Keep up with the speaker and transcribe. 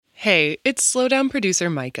Hey, it's Slowdown producer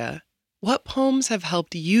Micah. What poems have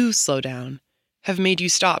helped you slow down, have made you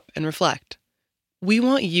stop and reflect? We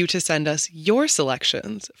want you to send us your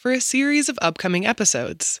selections for a series of upcoming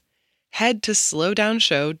episodes. Head to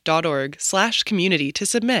slowdownshow.org/community to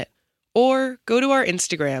submit, or go to our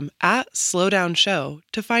Instagram @slowdownshow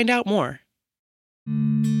to find out more.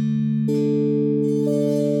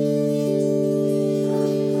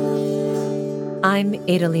 I'm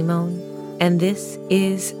Ada Limon, and this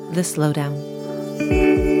is The Slowdown.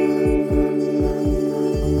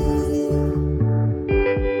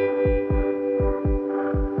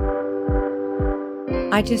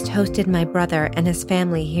 I just hosted my brother and his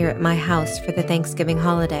family here at my house for the Thanksgiving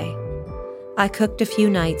holiday. I cooked a few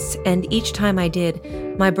nights, and each time I did,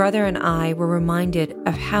 my brother and I were reminded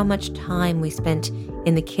of how much time we spent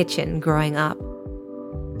in the kitchen growing up.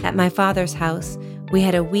 At my father's house, we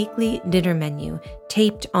had a weekly dinner menu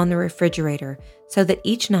taped on the refrigerator so that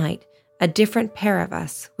each night a different pair of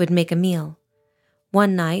us would make a meal.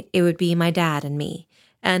 One night it would be my dad and me,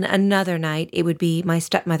 and another night it would be my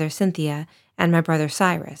stepmother Cynthia and my brother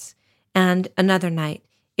Cyrus, and another night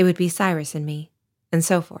it would be Cyrus and me, and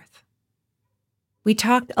so forth. We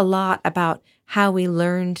talked a lot about how we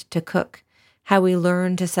learned to cook, how we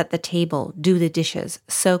learned to set the table, do the dishes,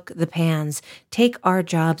 soak the pans, take our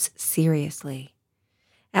jobs seriously.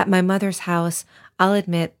 At my mother's house, I'll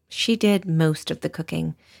admit she did most of the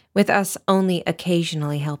cooking, with us only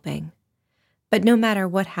occasionally helping. But no matter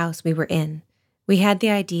what house we were in, we had the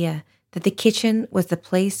idea that the kitchen was the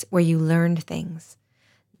place where you learned things.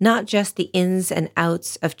 Not just the ins and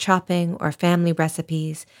outs of chopping or family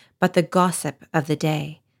recipes, but the gossip of the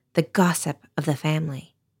day, the gossip of the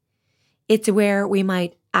family. It's where we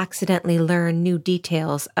might accidentally learn new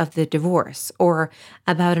details of the divorce or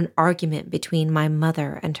about an argument between my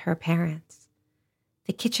mother and her parents.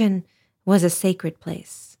 The kitchen was a sacred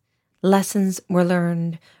place. Lessons were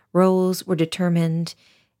learned, roles were determined,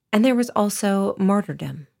 and there was also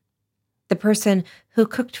martyrdom. The person who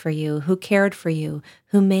cooked for you, who cared for you,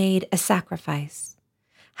 who made a sacrifice.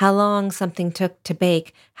 How long something took to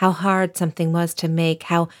bake, how hard something was to make,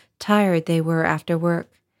 how tired they were after work.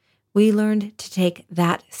 We learned to take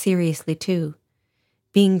that seriously too.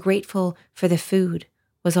 Being grateful for the food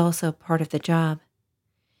was also part of the job.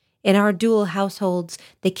 In our dual households,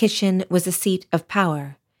 the kitchen was a seat of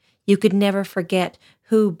power. You could never forget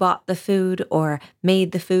who bought the food or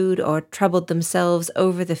made the food or troubled themselves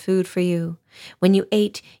over the food for you. When you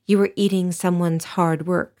ate, you were eating someone's hard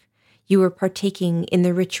work. You were partaking in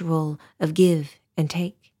the ritual of give and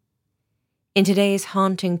take. In today's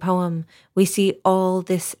haunting poem, we see all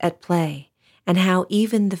this at play, and how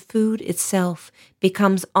even the food itself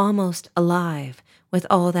becomes almost alive with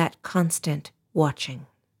all that constant watching.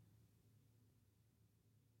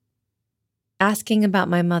 Asking About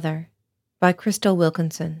My Mother by Crystal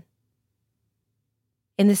Wilkinson.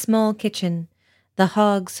 In the small kitchen, the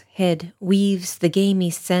hog's head weaves the gamey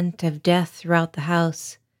scent of death throughout the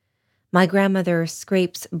house. My grandmother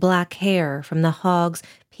scrapes black hair from the hog's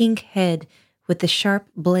pink head with the sharp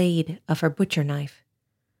blade of her butcher knife.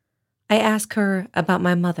 I ask her about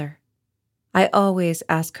my mother. I always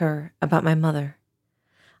ask her about my mother.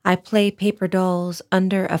 I play paper dolls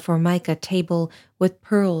under a formica table with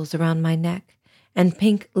pearls around my neck and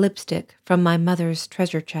pink lipstick from my mother's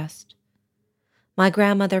treasure chest. My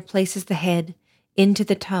grandmother places the head into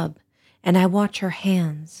the tub, and I watch her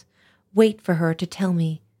hands, wait for her to tell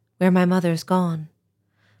me where my mother's gone.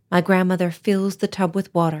 My grandmother fills the tub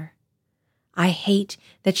with water. I hate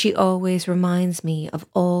that she always reminds me of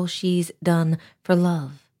all she's done for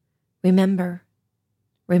love. Remember,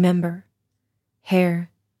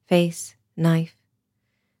 hair, face, knife.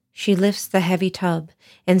 She lifts the heavy tub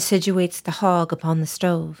and situates the hog upon the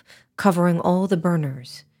stove, covering all the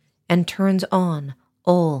burners, and turns on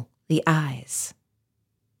all the eyes.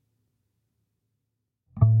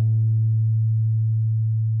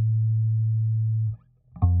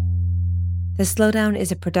 The Slowdown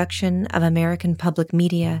is a production of American Public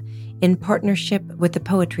Media in partnership with the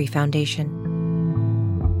Poetry Foundation.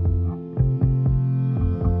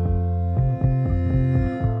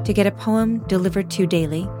 To get a poem delivered to you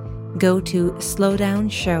daily, go to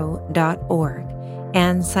slowdownshow.org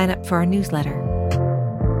and sign up for our newsletter.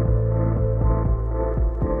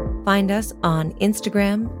 Find us on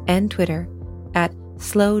Instagram and Twitter at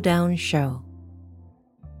slowdownshow.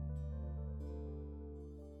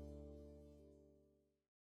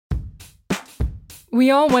 We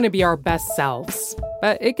all want to be our best selves,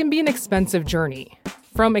 but it can be an expensive journey.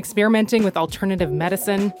 From experimenting with alternative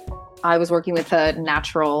medicine, I was working with a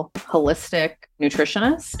natural, holistic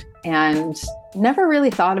nutritionist and never really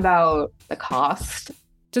thought about the cost.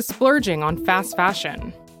 to splurging on fast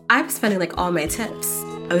fashion. I was spending like all my tips.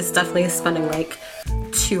 I was definitely spending like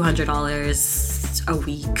 $200 a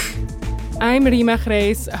week. I'm Rima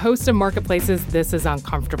Reis, host of Marketplace's This Is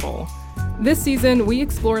Uncomfortable. This season, we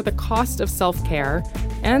explore the cost of self-care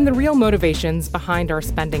and the real motivations behind our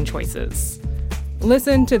spending choices.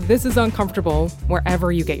 Listen to This Is Uncomfortable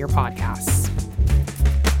wherever you get your podcasts.